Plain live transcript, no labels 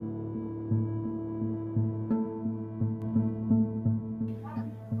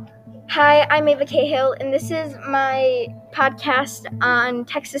Hi, I'm Ava Cahill, and this is my podcast on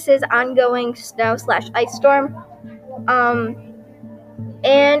Texas's ongoing snow/ice storm.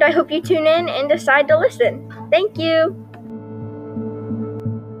 And I hope you tune in and decide to listen. Thank you.